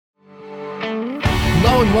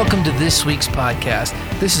Hello and welcome to this week's podcast.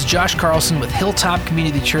 This is Josh Carlson with Hilltop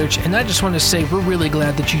Community Church, and I just want to say we're really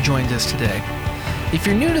glad that you joined us today. If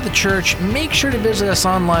you're new to the church, make sure to visit us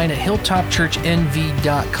online at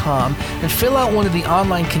hilltopchurchnv.com and fill out one of the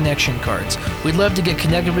online connection cards. We'd love to get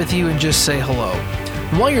connected with you and just say hello.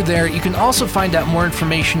 And while you're there, you can also find out more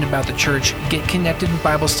information about the church, get connected in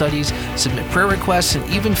Bible studies, submit prayer requests, and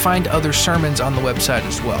even find other sermons on the website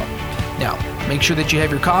as well. Now, make sure that you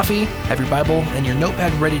have your coffee, have your Bible, and your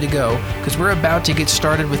notepad ready to go, because we're about to get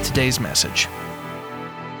started with today's message.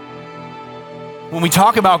 When we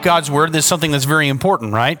talk about God's Word, this is something that's very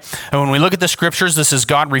important, right? And when we look at the Scriptures, this is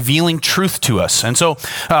God revealing truth to us. And so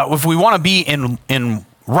if we want to be in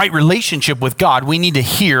right relationship with God, we need to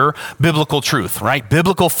hear biblical truth, right?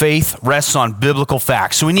 Biblical faith rests on biblical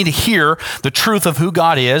facts. So we need to hear the truth of who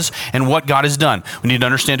God is and what God has done. We need to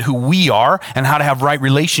understand who we are and how to have right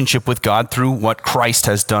relationship with God through what Christ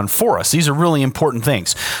has done for us. These are really important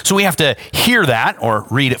things. So we have to hear that or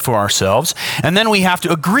read it for ourselves, and then we have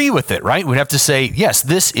to agree with it, right? We have to say, yes,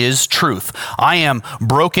 this is truth. I am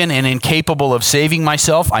broken and incapable of saving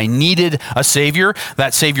myself. I needed a Savior.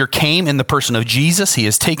 That Savior came in the person of Jesus. He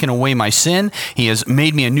has taken away my sin. He has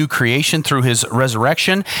made me a new creation through his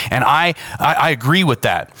resurrection, and I agree with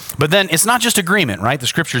that. But then it's not just agreement, right? The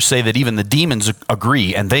Scriptures say that even the demons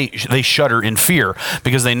agree, and they shudder in fear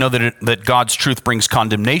because they know that God's truth brings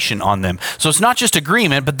condemnation on them. So it's not just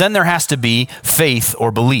agreement, but then there has to be faith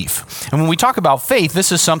or belief. And when we talk about faith,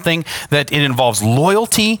 this is something that it involves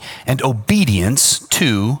loyalty and obedience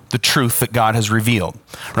to the truth that God has revealed,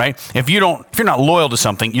 right? If you're not loyal to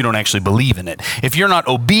something, you don't actually believe in it. If you're not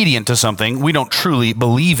obedient to something, we don't truly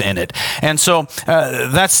believe in it. And so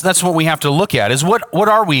that's what we have to look at is what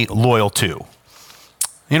are we loyal to?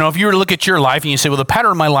 You know, if you were to look at your life and you say, well, the pattern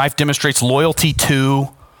of my life demonstrates loyalty to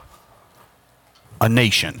a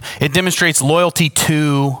nation. It demonstrates loyalty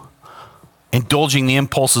to indulging the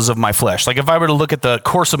impulses of my flesh. Like if I were to look at the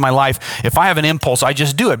course of my life, if I have an impulse, I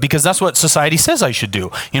just do it because that's what society says I should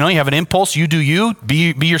do. You know, you have an impulse, you do you,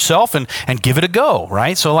 be yourself and give it a go,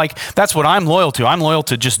 right? So like that's what I'm loyal to. I'm loyal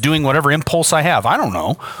to just doing whatever impulse I have. I don't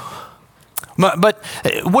know. But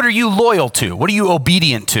what are you loyal to? What are you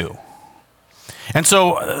obedient to? And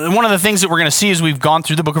so one of the things that we're going to see as we've gone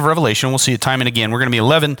through the book of Revelation, we'll see it time and again, we're going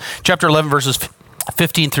to be chapter 11, verses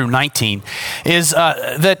 15 through 19, is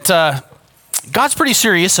that God's pretty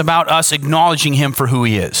serious about us acknowledging him for who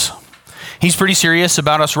he is. He's pretty serious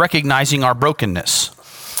about us recognizing our brokenness.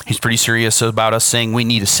 He's pretty serious about us saying we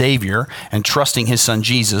need a Savior and trusting his son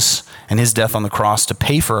Jesus and his death on the cross to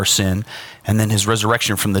pay for our sin and then his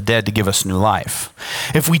resurrection from the dead to give us new life.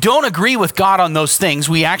 If we don't agree with God on those things,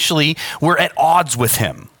 we're at odds with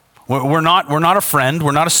him. We're not a friend,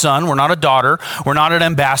 we're not a son, we're not a daughter, we're not an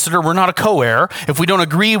ambassador, we're not a co-heir. If we don't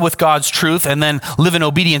agree with God's truth and then live in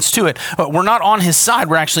obedience to it, we're not on his side,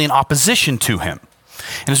 we're actually in opposition to him.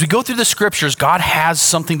 And as we go through the Scriptures, God has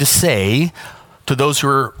something to say to those who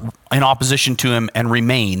are in opposition to him and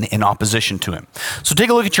remain in opposition to him. So take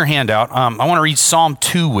a look at your handout. I want to read Psalm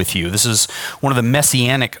 2 with you. This is one of the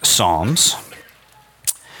Messianic Psalms.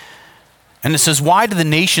 And it says, "Why do the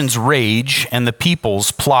nations rage and the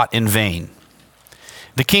peoples plot in vain?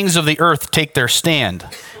 The kings of the earth take their stand,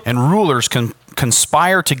 and rulers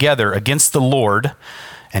conspire together against the Lord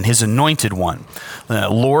and his anointed one."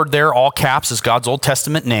 Lord there, all caps, is God's Old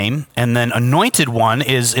Testament name. And then anointed one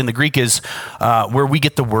is, in the Greek, is where we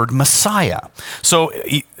get the word Messiah. So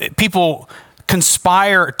people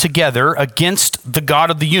conspire together against the God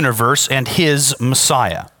of the universe and his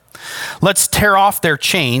Messiah. "Let's tear off their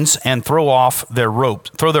chains and throw their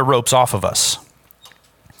ropes off of us.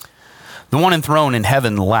 The one enthroned in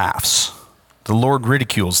heaven laughs. The Lord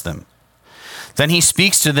ridicules them. Then he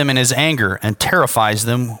speaks to them in his anger and terrifies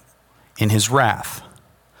them in his wrath.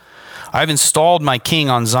 I've installed my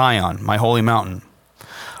king on Zion, my holy mountain.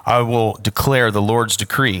 I will declare the Lord's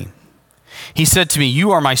decree. He said to me,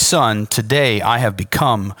 'You are my son. Today I have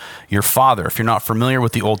become your father.'" If you're not familiar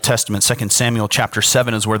with the Old Testament, 2 Samuel chapter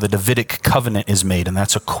 7 is where the Davidic covenant is made, and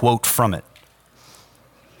that's a quote from it.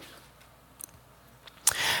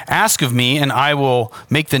 "Ask of me, and I will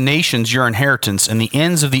make the nations your inheritance and the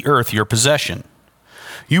ends of the earth your possession.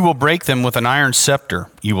 You will break them with an iron scepter.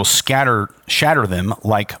 You will shatter them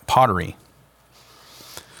like pottery.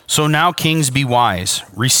 So now, kings, be wise.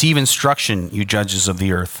 Receive instruction, you judges of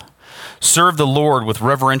the earth. Serve the Lord with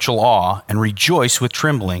reverential awe and rejoice with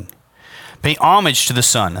trembling. Pay homage to the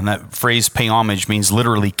Son." And that phrase, pay homage, means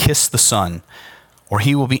literally kiss the Son. "Or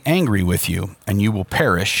he will be angry with you, and you will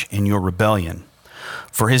perish in your rebellion.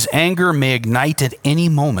 For his anger may ignite at any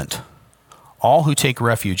moment. All who take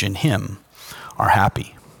refuge in him are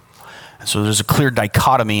happy." So there's a clear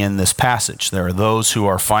dichotomy in this passage. There are those who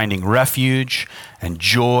are finding refuge and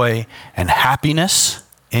joy and happiness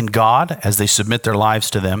in God as they submit their lives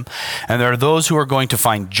to them. And there are those who are going to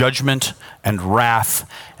find judgment and wrath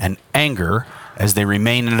and anger as they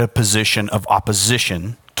remain in a position of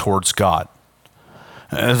opposition towards God.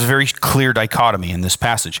 There's a very clear dichotomy in this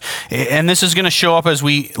passage. And this is going to show up as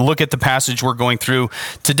we look at the passage we're going through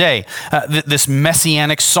today. This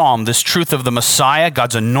messianic psalm, this truth of the Messiah,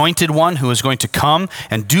 God's anointed one who is going to come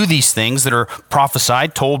and do these things that are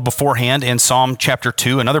prophesied, told beforehand in Psalm chapter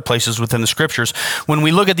 2 and other places within the scriptures. When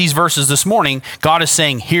we look at these verses this morning, God is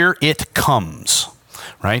saying, here it comes.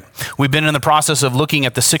 Right? We've been in the process of looking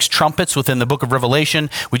at the 6 trumpets within the book of Revelation.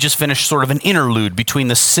 We just finished sort of an interlude between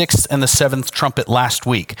the 6th and the 7th trumpet last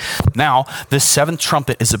week. Now, this 7th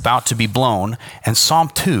trumpet is about to be blown, and Psalm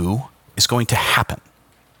 2 is going to happen.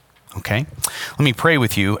 Okay? Let me pray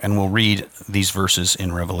with you, and we'll read these verses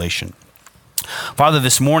in Revelation. Father,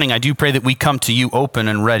 this morning I do pray that we come to you open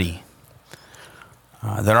and ready,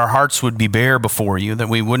 that our hearts would be bare before you, that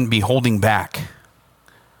we wouldn't be holding back.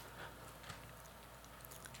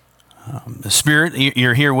 The Spirit,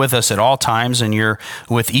 you're here with us at all times, and you're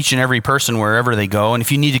with each and every person wherever they go. And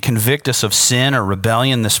if you need to convict us of sin or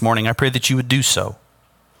rebellion this morning, I pray that you would do so.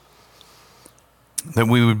 That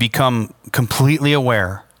we would become completely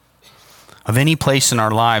aware of any place in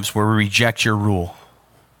our lives where we reject your rule.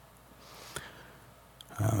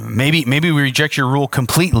 Maybe we reject your rule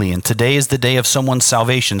completely, and today is the day of someone's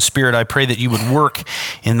salvation. Spirit, I pray that you would work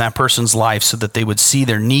in that person's life so that they would see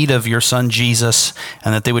their need of your Son Jesus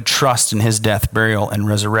and that they would trust in his death, burial, and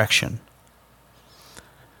resurrection.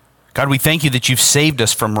 God, we thank you that you've saved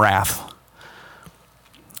us from wrath.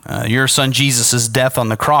 Your Son Jesus' death on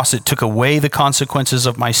the cross, it took away the consequences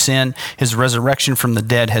of my sin. His resurrection from the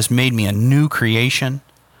dead has made me a new creation.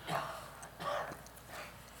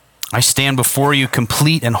 I stand before you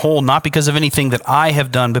complete and whole, not because of anything that I have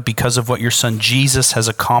done, but because of what your Son Jesus has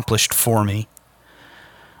accomplished for me.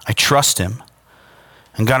 I trust him.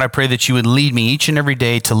 And God, I pray that you would lead me each and every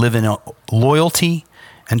day to live in loyalty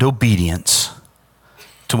and obedience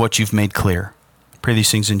to what you've made clear. I pray these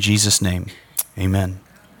things in Jesus' name. Amen.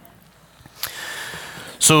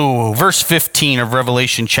 So, verse 15 of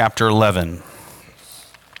Revelation chapter 11.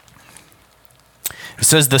 It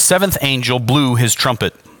says, the 7th angel blew his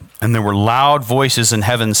trumpet. And there were loud voices in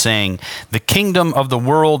heaven saying, the kingdom of the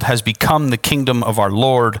world has become the kingdom of our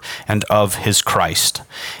Lord and of his Christ,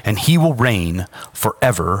 and he will reign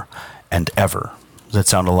forever and ever. Does that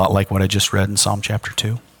sound a lot like what I just read in Psalm chapter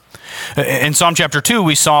 2? In Psalm chapter 2,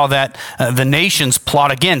 we saw that the nations plot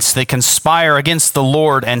against, they conspire against the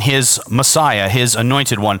Lord and his Messiah, his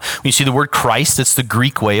anointed one. When you see the word Christ, it's the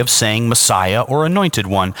Greek way of saying Messiah or anointed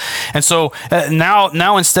one. And so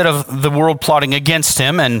now instead of the world plotting against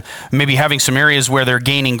him and maybe having some areas where they're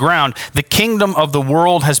gaining ground, the kingdom of the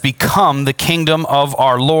world has become the kingdom of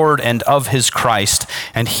our Lord and of his Christ,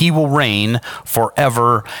 and he will reign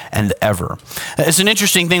forever and ever. It's an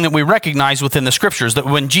interesting thing that we recognize within the scriptures, that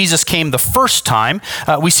when Jesus came the first time,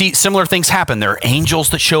 we see similar things happen. There are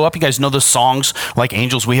angels that show up. You guys know the songs like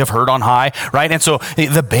Angels We Have Heard on High, right? And so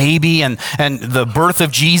the baby and the birth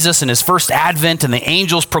of Jesus and his first advent, and the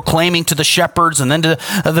angels proclaiming to the shepherds and then to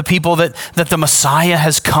the people that the Messiah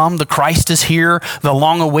has come, the Christ is here, the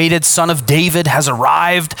long-awaited Son of David has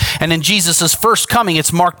arrived. And in Jesus' first coming,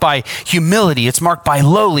 it's marked by humility. It's marked by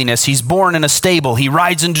lowliness. He's born in a stable. He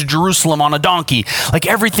rides into Jerusalem on a donkey. Like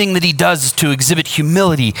everything that he does is to exhibit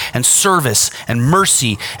humility and service and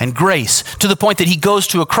mercy and grace, to the point that he goes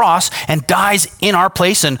to a cross and dies in our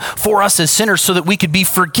place and for us as sinners so that we could be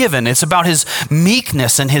forgiven. It's about his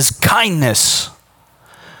meekness and his kindness.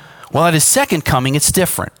 Well, at his second coming, it's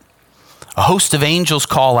different. A host of angels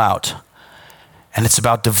call out, and it's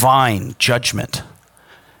about divine judgment.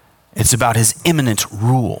 It's about his imminent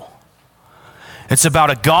rule. It's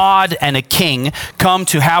about a God and a king come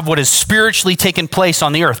to have what has spiritually taken place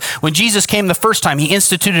on the earth. When Jesus came the first time, he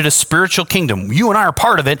instituted a spiritual kingdom. You and I are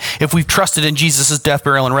part of it if we've trusted in Jesus' death,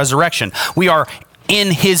 burial, and resurrection. We are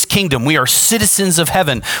in his kingdom. We are citizens of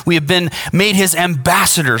heaven. We have been made his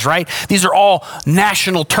ambassadors, right? These are all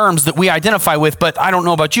national terms that we identify with, but I don't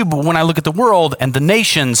know about you, but when I look at the world and the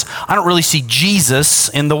nations, I don't really see Jesus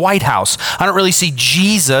in the White House. I don't really see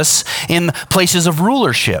Jesus in places of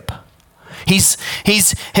rulership. His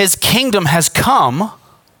kingdom has come,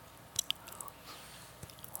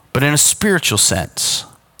 but in a spiritual sense.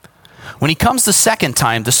 When he comes the second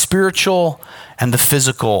time, the spiritual and the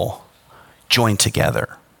physical join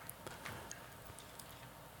together.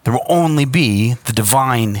 There will only be the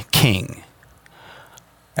divine king.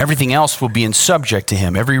 Everything else will be in subject to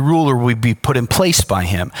him. Every ruler will be put in place by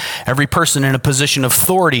him. Every person in a position of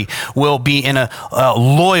authority will be in a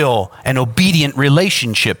loyal and obedient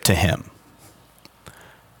relationship to him.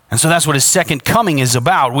 And so that's what his second coming is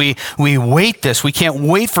about. We wait this. We can't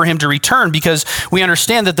wait for him to return because we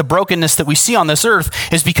understand that the brokenness that we see on this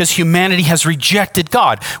earth is because humanity has rejected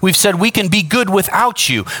God. We've said we can be good without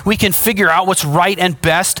you. We can figure out what's right and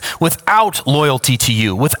best without loyalty to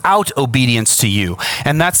you, without obedience to you.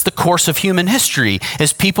 And that's the course of human history,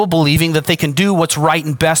 is people believing that they can do what's right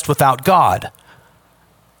and best without God.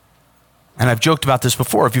 And I've joked about this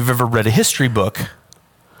before. If you've ever read a history book,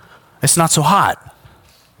 it's not so hot.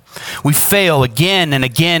 We fail again and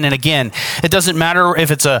again and again. It doesn't matter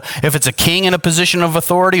if it's a king in a position of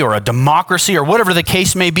authority or a democracy or whatever the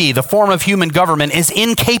case may be. The form of human government is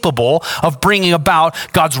incapable of bringing about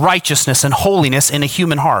God's righteousness and holiness in a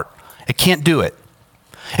human heart. It can't do it.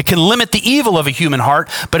 It can limit the evil of a human heart,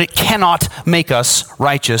 but it cannot make us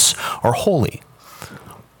righteous or holy.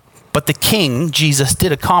 But the King, Jesus,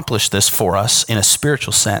 did accomplish this for us in a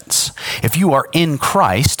spiritual sense. If you are in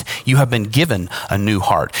Christ, you have been given a new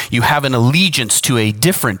heart. You have an allegiance to a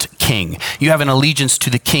different King. You have an allegiance to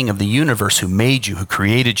the King of the universe who made you, who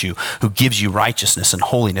created you, who gives you righteousness and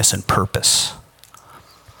holiness and purpose.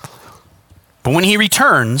 But when he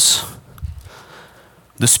returns,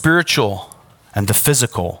 the spiritual and the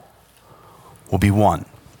physical will be one.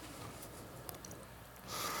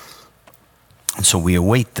 And so we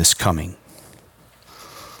await this coming.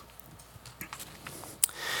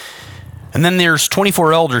 And then there's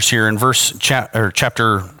 24 elders here in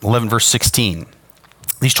chapter 11, verse 16.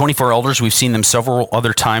 These 24 elders, we've seen them several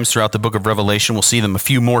other times throughout the book of Revelation. We'll see them a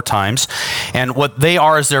few more times. And what they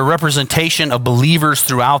are is their representation of believers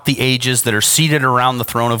throughout the ages that are seated around the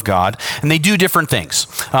throne of God. And they do different things.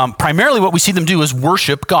 Primarily what we see them do is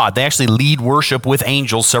worship God. They actually lead worship with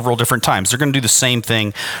angels several different times. They're going to do the same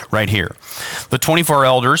thing right here. The 24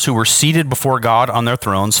 elders who were seated before God on their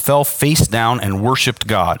thrones fell face down and worshiped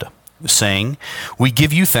God, saying, "We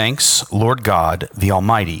give you thanks, Lord God, the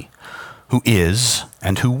Almighty, who is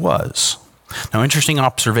and who was." Now, interesting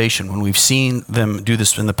observation. When we've seen them do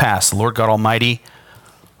this in the past, the Lord God Almighty,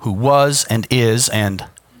 who was and is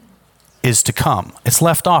to come. It's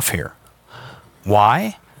left off here.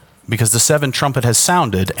 Why? Because the seventh trumpet has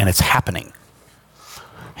sounded and it's happening.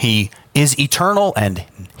 He is eternal and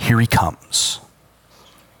here he comes.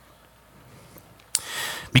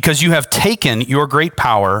 Because you have taken your great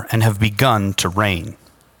power and have begun to reign.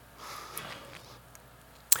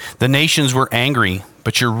 The nations were angry,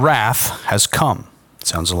 but your wrath has come.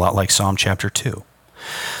 Sounds a lot like Psalm chapter 2.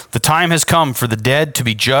 The time has come for the dead to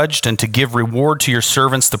be judged and to give reward to your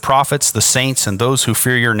servants, the prophets, the saints, and those who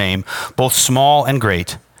fear your name, both small and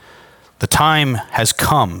great. The time has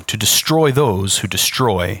come to destroy those who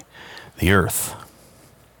destroy the earth.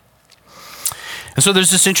 And so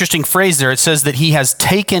there's this interesting phrase there. It says that he has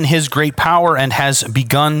taken his great power and has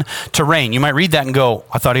begun to reign. You might read that and go,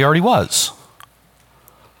 I thought he already was.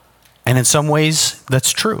 And in some ways,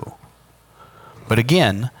 that's true. But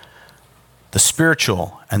again, the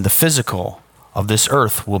spiritual and the physical of this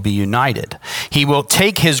earth will be united. He will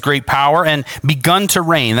take his great power and begun to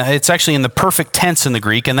reign. It's actually in the perfect tense in the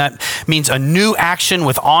Greek, and that means a new action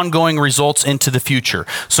with ongoing results into the future.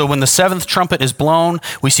 So when the seventh trumpet is blown,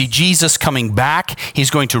 we see Jesus coming back. He's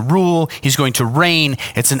going to rule. He's going to reign.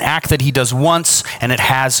 It's an act that he does once, and it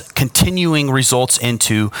has continuing results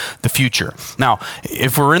into the future. Now,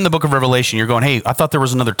 if we're in the book of Revelation, you're going, hey, I thought there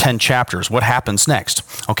was another 10 chapters. What happens next?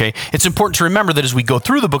 Okay, it's important to remember that as we go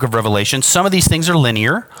through the book of Revelation, some of these things are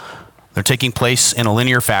linear. They're taking place in a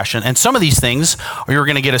linear fashion. And some of these things, you're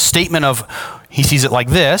going to get a statement of, he sees it like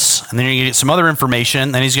this, and then you're going to get some other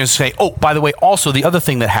information, and he's going to say, oh, by the way, also the other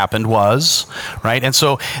thing that happened was, right? And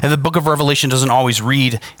the book of Revelation doesn't always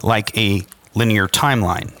read like a linear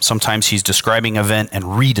timeline. Sometimes he's describing an event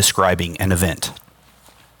and re-describing an event.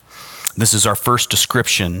 This is our first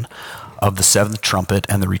description of the seventh trumpet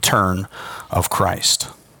and the return of Christ.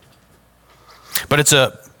 But it's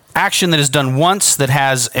a action that is done once that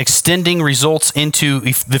has extending results into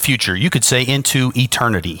the future. You could say into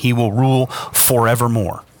eternity. He will rule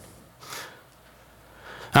forevermore.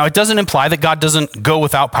 Now, it doesn't imply that God doesn't go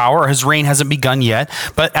without power or his reign hasn't begun yet,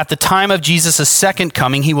 but at the time of Jesus' second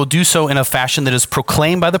coming, he will do so in a fashion that is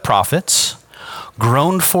proclaimed by the prophets,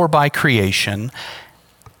 groaned for by creation,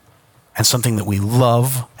 and something that we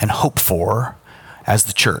love and hope for as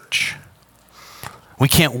the church. We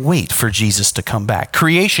can't wait for Jesus to come back.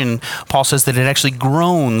 Creation, Paul says that it actually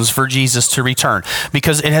groans for Jesus to return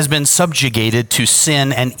because it has been subjugated to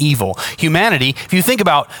sin and evil. Humanity, if you think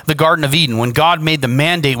about the Garden of Eden, when God made the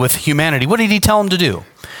mandate with humanity, what did he tell them to do?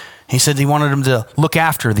 He said he wanted them to look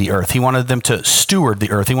after the earth. He wanted them to steward the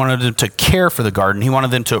earth. He wanted them to care for the garden. He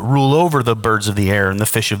wanted them to rule over the birds of the air and the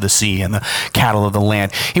fish of the sea and the cattle of the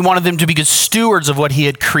land. He wanted them to be good stewards of what he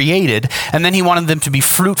had created, and then he wanted them to be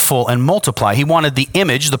fruitful and multiply. He wanted the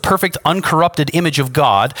image, the perfect, uncorrupted image of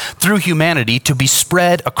God through humanity to be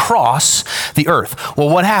spread across the earth. Well,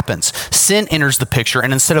 what happens? Sin enters the picture,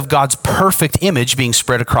 and instead of God's perfect image being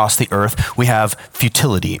spread across the earth, we have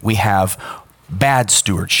futility. We have bad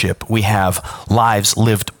stewardship. We have lives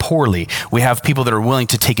lived poorly. We have people that are willing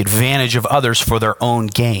to take advantage of others for their own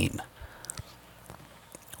gain.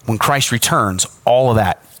 When Christ returns, all of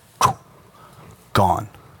that, gone.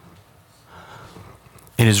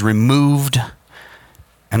 It is removed,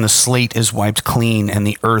 and the slate is wiped clean, and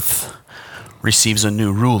the earth receives a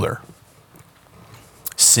new ruler.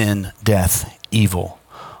 Sin, death, evil,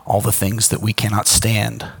 all the things that we cannot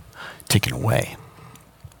stand, taken away.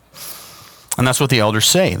 And that's what the elders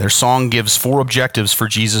say. Their song gives 4 objectives for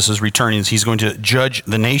Jesus' return. He's going to judge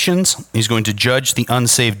the nations. He's going to judge the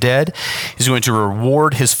unsaved dead. He's going to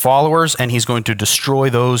reward his followers, and he's going to destroy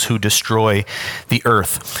those who destroy the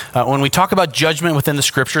earth. When we talk about judgment within the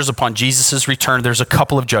scriptures upon Jesus' return, there's a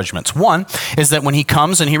couple of judgments. One is that when he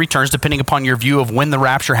comes and he returns, depending upon your view of when the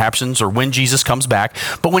rapture happens or when Jesus comes back,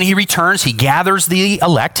 but when he returns, he gathers the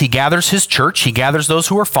elect, he gathers his church, he gathers those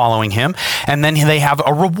who are following him, and then they have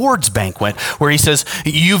a rewards banquet where he says,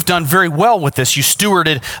 you've done very well with this. You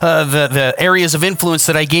stewarded the areas of influence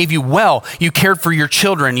that I gave you well. You cared for your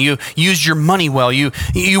children. You used your money well. You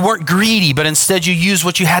weren't greedy, but instead you used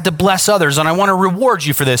what you had to bless others, and I want to reward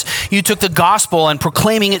you for this. You took the gospel and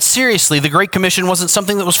proclaiming it seriously. The Great Commission wasn't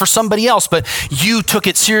something that was for somebody else, but you took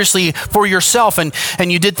it seriously for yourself, and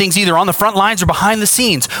you did things either on the front lines or behind the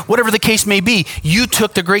scenes. Whatever the case may be, you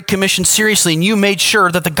took the Great Commission seriously, and you made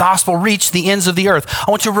sure that the gospel reached the ends of the earth. I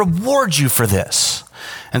want to reward you for this.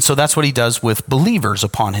 And so that's what he does with believers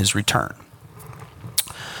upon his return.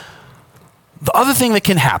 The other thing that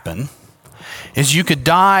can happen is you could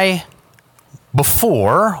die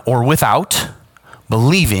before or without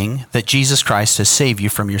believing that Jesus Christ has saved you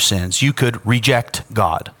from your sins. You could reject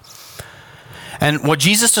God. And what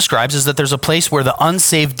Jesus describes is that there's a place where the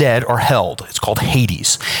unsaved dead are held. It's called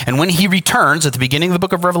Hades. And when he returns at the beginning of the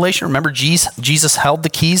book of Revelation, remember Jesus held the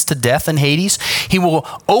keys to death and Hades? He will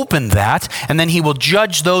open that, and then he will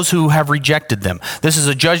judge those who have rejected them. This is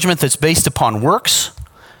a judgment that's based upon works.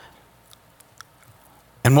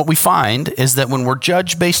 And what we find is that when we're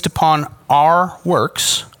judged based upon our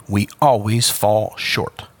works, we always fall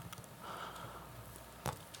short.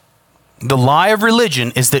 The lie of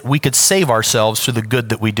religion is that we could save ourselves through the good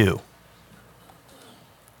that we do.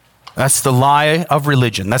 That's the lie of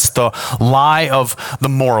religion. That's the lie of the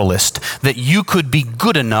moralist, that you could be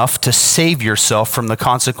good enough to save yourself from the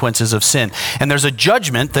consequences of sin. And there's a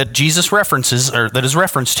judgment that Jesus references, or that is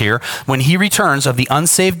referenced here, when he returns of the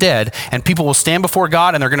unsaved dead, and people will stand before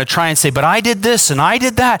God and they're going to try and say, but I did this and I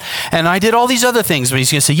did that and I did all these other things. But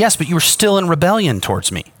he's going to say, yes, but you were still in rebellion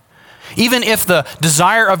towards me. Even if the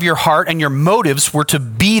desire of your heart and your motives were to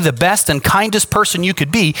be the best and kindest person you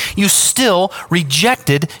could be, you still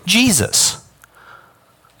rejected Jesus.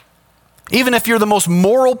 Even if you're the most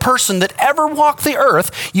moral person that ever walked the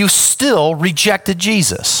earth, you still rejected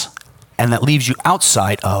Jesus. And that leaves you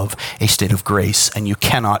outside of a state of grace, and you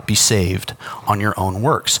cannot be saved on your own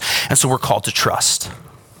works. And so we're called to trust.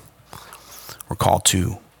 We're called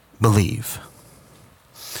to believe.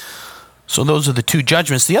 So those are the 2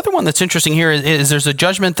 judgments. The other one that's interesting here is there's a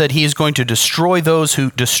judgment that he is going to destroy those who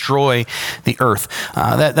destroy the earth.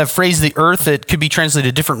 That phrase, the earth, it could be translated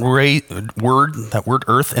a different word. That word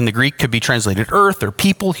earth in the Greek could be translated earth or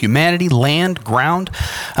people, humanity, land, ground.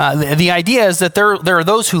 The idea is that there are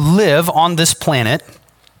those who live on this planet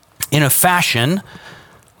in a fashion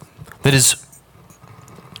that is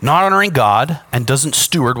not honoring God and doesn't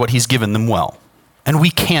steward what he's given them well. And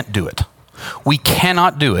we can't do it. We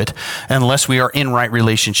cannot do it unless we are in right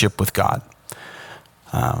relationship with God.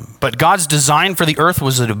 But God's design for the earth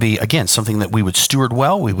was that it would be, again, something that we would steward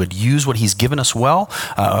well. We would use what he's given us well.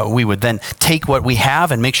 We would then take what we have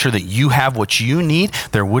and make sure that you have what you need.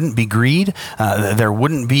 There wouldn't be greed. There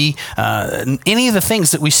wouldn't be any of the things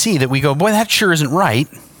that we see that we go, boy, that sure isn't right.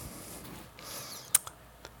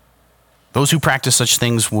 Those who practice such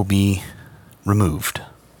things will be removed.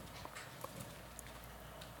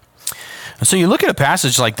 And so you look at a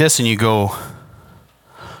passage like this and you go,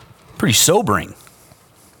 pretty sobering.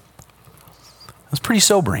 It's pretty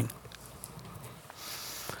sobering.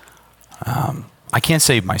 I can't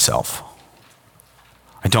save myself.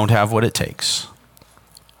 I don't have what it takes.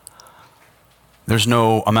 There's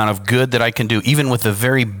no amount of good that I can do. Even with the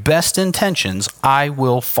very best intentions, I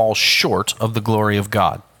will fall short of the glory of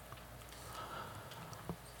God.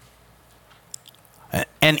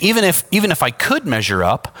 And even if I could measure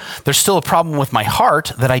up, there's still a problem with my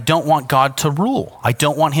heart that I don't want God to rule. I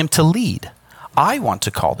don't want him to lead. I want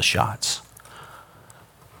to call the shots.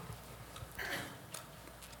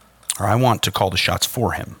 Or I want to call the shots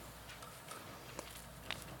for him.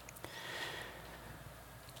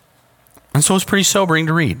 And so it's pretty sobering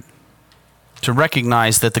to read, to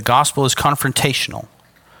recognize that the gospel is confrontational.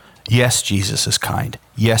 Yes, Jesus is kind.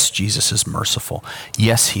 Yes, Jesus is merciful.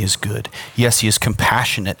 Yes, he is good. Yes, he is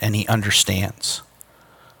compassionate and he understands.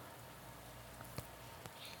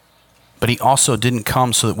 But he also didn't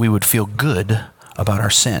come so that we would feel good about our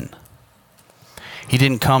sin. He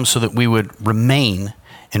didn't come so that we would remain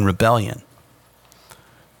in rebellion.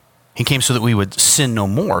 He came so that we would sin no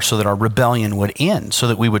more, so that our rebellion would end, so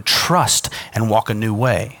that we would trust and walk a new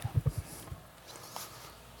way.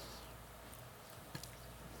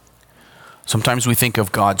 Sometimes we think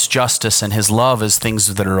of God's justice and his love as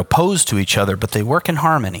things that are opposed to each other, but they work in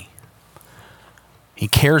harmony. He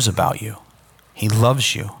cares about you. He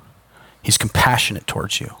loves you. He's compassionate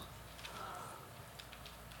towards you.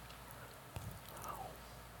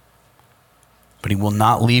 But he will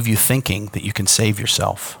not leave you thinking that you can save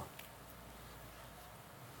yourself.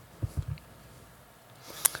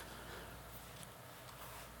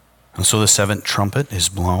 And so the seventh trumpet is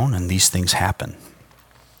blown and these things happen.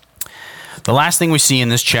 The last thing we see in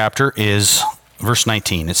this chapter is verse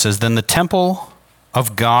 19. It says, "Then the temple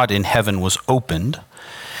of God in heaven was opened,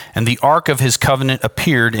 and the ark of his covenant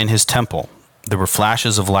appeared in his temple. There were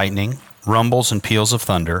flashes of lightning, rumbles and peals of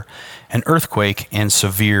thunder, an earthquake and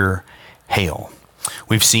severe hail."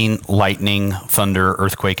 We've seen lightning, thunder,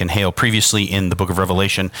 earthquake, and hail previously in the book of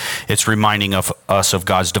Revelation. It's reminding us of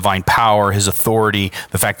God's divine power, his authority,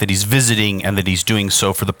 the fact that he's visiting and that he's doing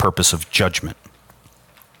so for the purpose of judgment.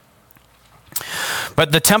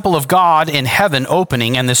 But the temple of God in heaven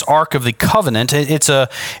opening and this Ark of the Covenant, it's a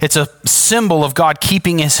symbol of God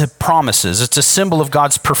keeping his promises. It's a symbol of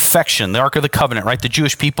God's perfection, the Ark of the Covenant, right? The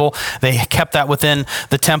Jewish people, they kept that within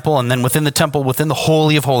the temple, and then within the temple, within the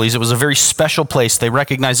Holy of Holies, it was a very special place. They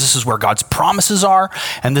recognized this is where God's promises are,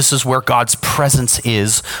 and this is where God's presence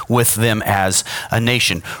is with them as a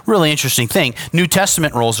nation. Really interesting thing. New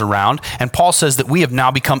Testament rolls around, and Paul says that we have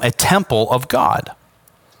now become a temple of God.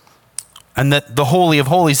 And that the Holy of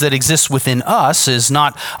Holies that exists within us is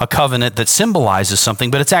not a covenant that symbolizes something,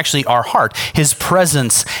 but it's actually our heart. His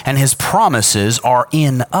presence and his promises are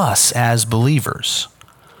in us as believers.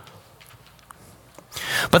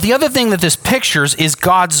 But the other thing that this pictures is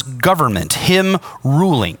God's government, him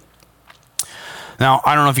ruling. Now,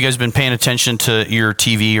 I don't know if you guys have been paying attention to your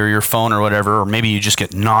TV or your phone or whatever, or maybe you just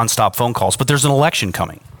get nonstop phone calls, but there's an election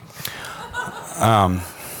coming.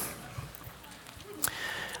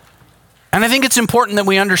 And I think it's important that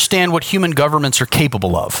we understand what human governments are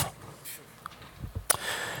capable of.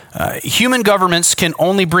 Human governments can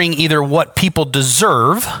only bring either what people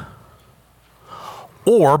deserve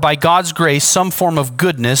or, by God's grace, some form of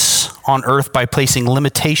goodness on earth by placing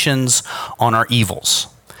limitations on our evils.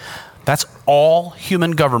 That's all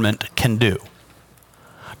human government can do.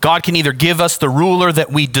 God can either give us the ruler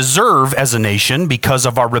that we deserve as a nation because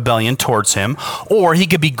of our rebellion towards him, or he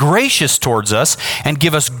could be gracious towards us and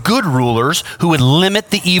give us good rulers who would limit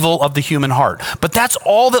the evil of the human heart. But that's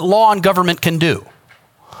all that law and government can do.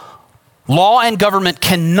 Law and government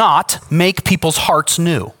cannot make people's hearts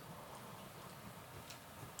new.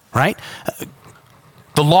 Right?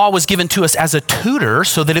 The law was given to us as a tutor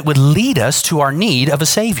so that it would lead us to our need of a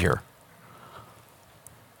Savior.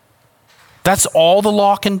 That's all the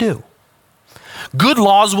law can do. Good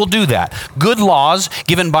laws will do that. Good laws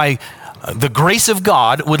given by the grace of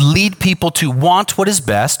God would lead people to want what is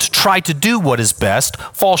best, try to do what is best,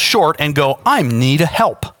 fall short, and go, I need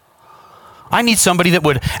help. I need somebody that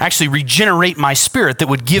would actually regenerate my spirit, that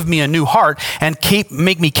would give me a new heart and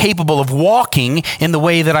make me capable of walking in the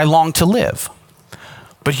way that I long to live.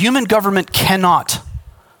 But human government cannot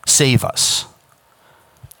save us.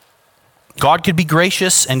 God could be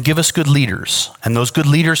gracious and give us good leaders, and those good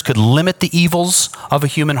leaders could limit the evils of a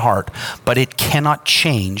human heart, but it cannot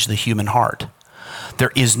change the human heart.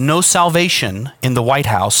 There is no salvation in the White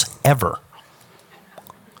House ever.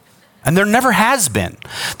 And there never has been.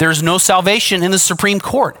 There's no salvation in the Supreme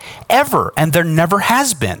Court ever, and there never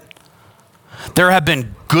has been. There have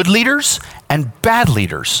been good leaders and bad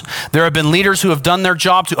leaders. There have been leaders who have done their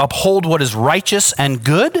job to uphold what is righteous and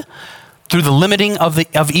good through the limiting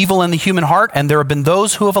of evil in the human heart, and there have been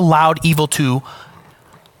those who have allowed evil to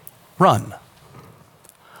run.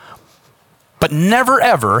 But never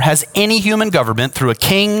ever has any human government through a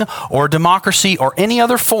king or democracy or any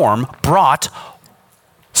other form brought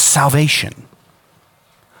salvation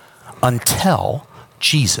until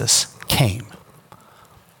Jesus came.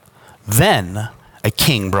 Then a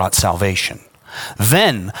king brought salvation.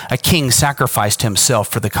 Then a king sacrificed himself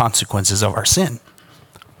for the consequences of our sin.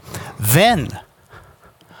 Then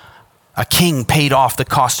a king paid off the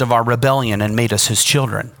cost of our rebellion and made us his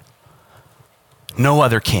children. No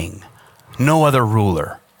other king, no other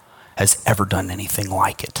ruler has ever done anything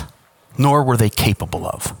like it, nor were they capable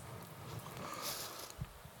of.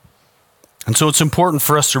 And so it's important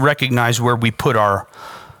for us to recognize where we put our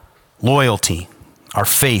loyalty, our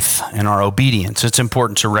faith, and our obedience. It's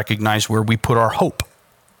important to recognize where we put our hope.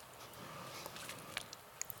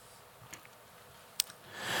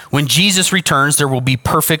 When Jesus returns, there will be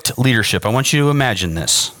perfect leadership. I want you to imagine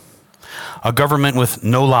this. A government with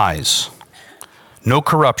no lies, no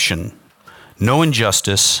corruption, no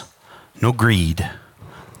injustice, no greed,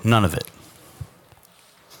 none of it.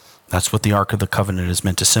 That's what the Ark of the Covenant is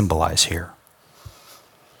meant to symbolize here.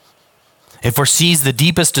 It foresees the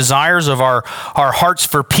deepest desires of our hearts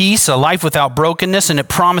for peace, a life without brokenness, and it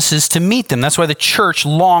promises to meet them. That's why the church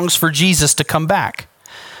longs for Jesus to come back.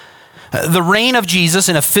 The reign of Jesus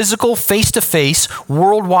in a physical, face-to-face,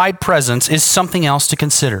 worldwide presence is something else to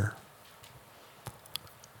consider.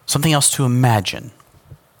 Something else to imagine.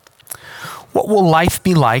 What will life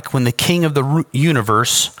be like when the King of the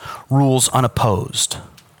universe rules unopposed?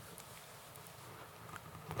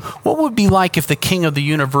 What would it be like if the King of the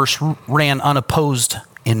universe ran unopposed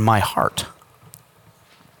in my heart?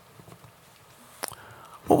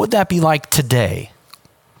 What would that be like today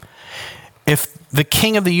if the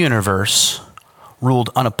King of the universe ruled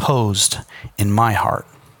unopposed in my heart?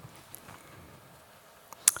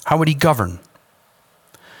 How would he govern?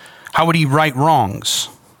 How would he right wrongs?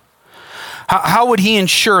 How would he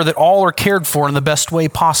ensure that all are cared for in the best way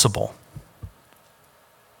possible?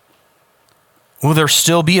 Will there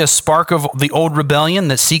still be a spark of the old rebellion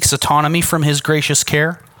that seeks autonomy from his gracious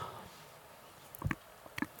care?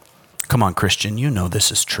 Come on, Christian, you know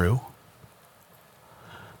this is true.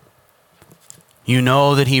 You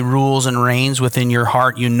know that he rules and reigns within your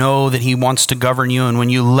heart. You know that he wants to govern you. And when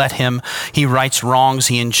you let him, he rights wrongs.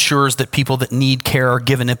 He ensures that people that need care are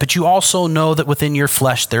given it. But you also know that within your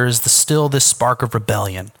flesh, there is still this spark of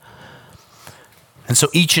rebellion. And so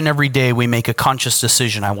each and every day we make a conscious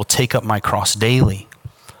decision. I will take up my cross daily.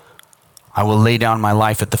 I will lay down my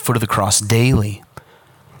life at the foot of the cross daily.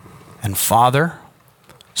 And Father,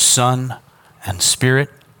 Son, and Spirit,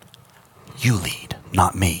 you lead,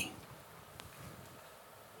 not me.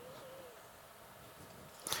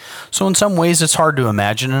 So in some ways it's hard to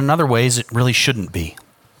imagine, and in other ways it really shouldn't be.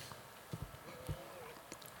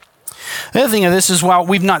 The other thing of this is, while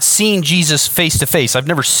we've not seen Jesus face to face, I've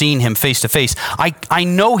never seen him face to face, I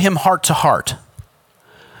know him heart to heart.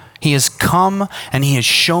 He has come and he has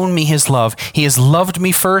shown me his love. He has loved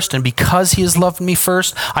me first, and because he has loved me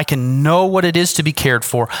first, I can know what it is to be cared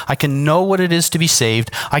for. I can know what it is to be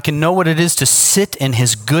saved. I can know what it is to sit in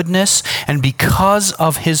his goodness, and because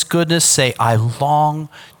of his goodness say, I long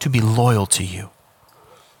to be loyal to you.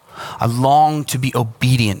 I long to be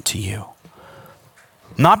obedient to you.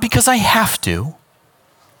 Not because I have to,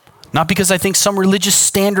 not because I think some religious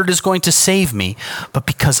standard is going to save me, but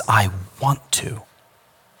because I want to.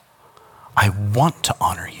 I want to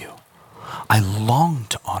honor you. I long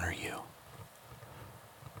to honor you.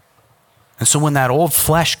 And so when that old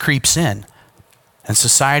flesh creeps in, and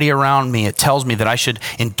society around me, it tells me that I should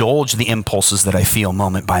indulge the impulses that I feel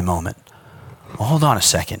moment by moment. Well, hold on a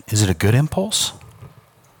second. Is it a good impulse?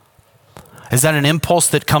 Is that an impulse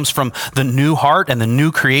that comes from the new heart and the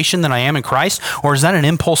new creation that I am in Christ? Or is that an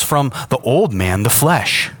impulse from the old man, the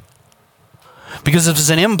flesh? Because if it's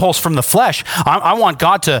an impulse from the flesh, I want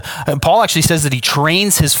God to, Paul actually says that he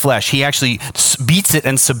trains his flesh. He actually beats it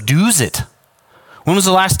and subdues it. When was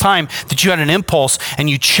the last time that you had an impulse and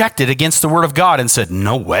you checked it against the word of God and said,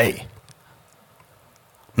 no way.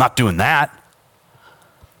 I'm not doing that.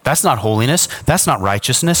 That's not holiness. That's not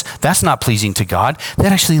righteousness. That's not pleasing to God.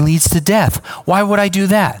 That actually leads to death. Why would I do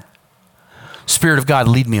that? Spirit of God,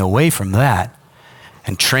 lead me away from that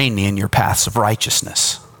and train me in your paths of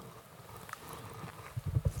righteousness.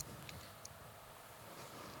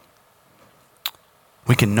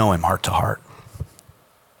 We can know him heart to heart.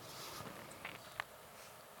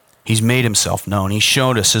 He's made himself known. He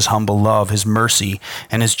showed us his humble love, his mercy,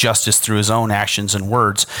 and his justice through his own actions and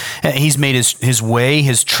words. He's made his way,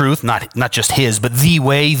 his truth, not just his, but the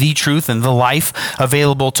way, the truth, and the life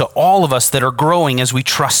available to all of us that are growing as we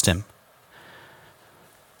trust him.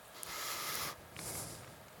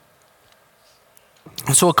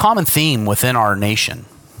 And so a common theme within our nation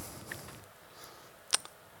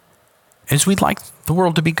is we'd like the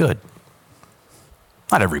world to be good.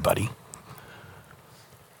 Not everybody.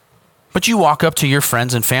 But you walk up to your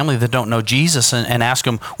friends and family that don't know Jesus and ask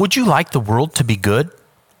them, would you like the world to be good?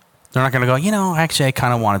 They're not going to go, actually, I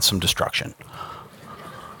kind of wanted some destruction.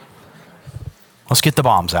 Let's get the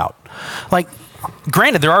bombs out. Like,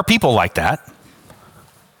 granted, there are people like that.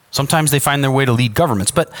 Sometimes they find their way to lead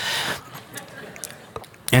governments.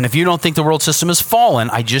 And if you don't think the world system has fallen,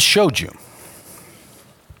 I just showed you.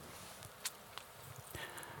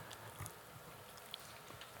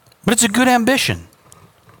 But it's a good ambition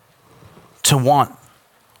to want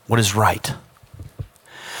what is right.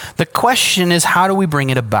 The question is, how do we bring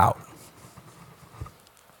it about?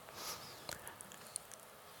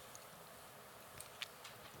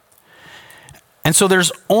 And so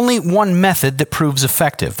there's only one method that proves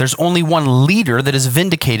effective. There's only one leader that is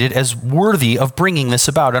vindicated as worthy of bringing this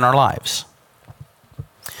about in our lives.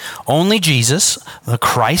 Only Jesus, the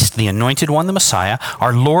Christ, the Anointed One, the Messiah,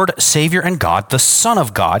 our Lord, Savior, and God, the Son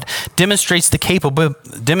of God, demonstrates the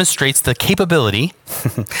capability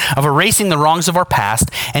of erasing the wrongs of our past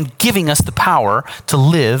and giving us the power to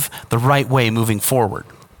live the right way moving forward.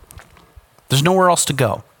 There's nowhere else to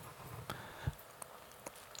go.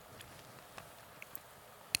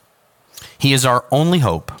 He is our only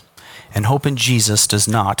hope, and hope in Jesus does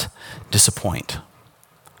not disappoint.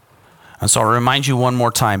 And so I'll remind you one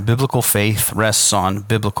more time, biblical faith rests on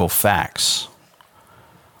biblical facts.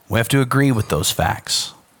 We have to agree with those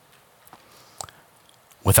facts.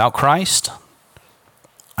 Without Christ,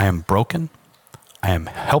 I am broken, I am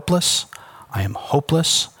helpless, I am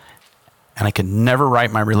hopeless, and I can never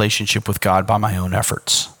right my relationship with God by my own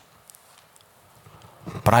efforts.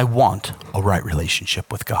 But I want a right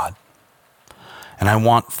relationship with God. And I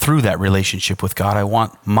want, through that relationship with God, I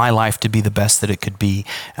want my life to be the best that it could be,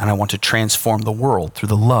 and I want to transform the world through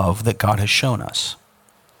the love that God has shown us.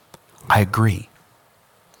 I agree.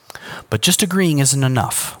 But just agreeing isn't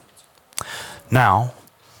enough. Now,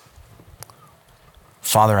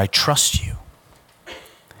 Father, I trust you.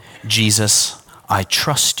 Jesus, I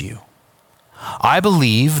trust you. I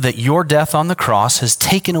believe that your death on the cross has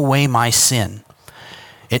taken away my sin.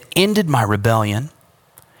 It ended my rebellion,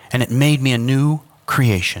 and it made me a new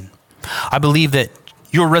creation. I believe that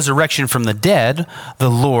your resurrection from the dead, the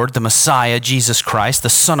Lord, the Messiah, Jesus Christ, the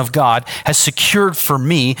Son of God, has secured for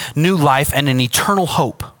me new life and an eternal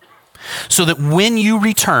hope, so that when you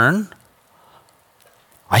return,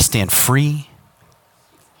 I stand free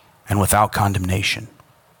and without condemnation.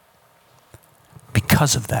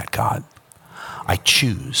 Because of that, God, I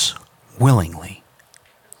choose willingly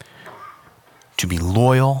to be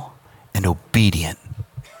loyal and obedient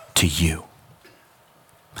to you.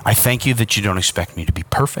 I thank you that you don't expect me to be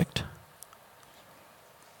perfect.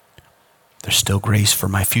 There's still grace for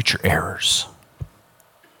my future errors.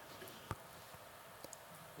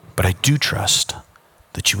 But I do trust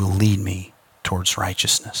that you will lead me towards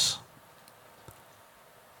righteousness.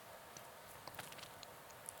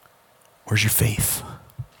 Where's your faith?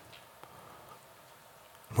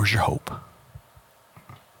 Where's your hope?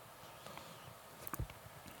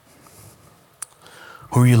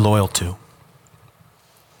 Who are you loyal to?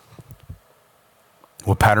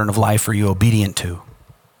 What pattern of life are you obedient to?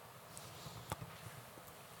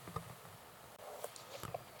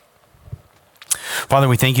 Father,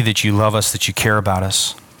 we thank you that you love us, that you care about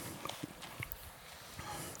us.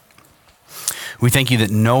 We thank you that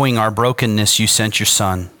knowing our brokenness, you sent your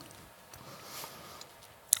Son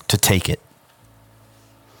to take it,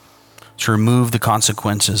 to remove the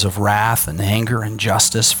consequences of wrath and anger and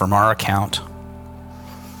justice from our account,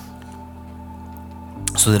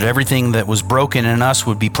 so that everything that was broken in us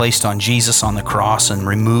would be placed on Jesus on the cross and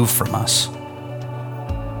removed from us.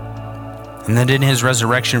 And that in his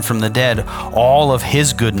resurrection from the dead, all of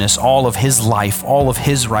his goodness, all of his life, all of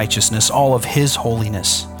his righteousness, all of his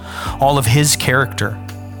holiness, all of his character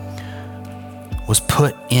was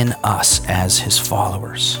put in us as his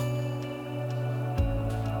followers.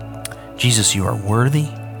 Jesus, you are worthy.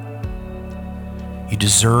 You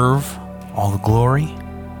deserve all the glory.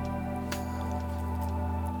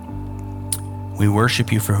 We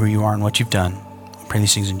worship you for who you are and what you've done. We pray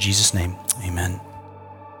these things in Jesus' name. Amen.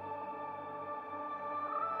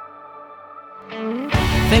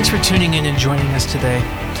 Thanks for tuning in and joining us today.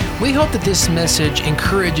 We hope that this message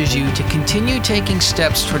encourages you to continue taking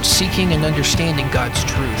steps towards seeking and understanding God's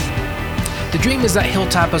truth. The dream is that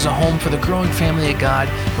Hilltop is a home for the growing family of God,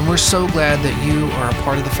 and we're so glad that you are a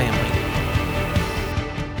part of the family.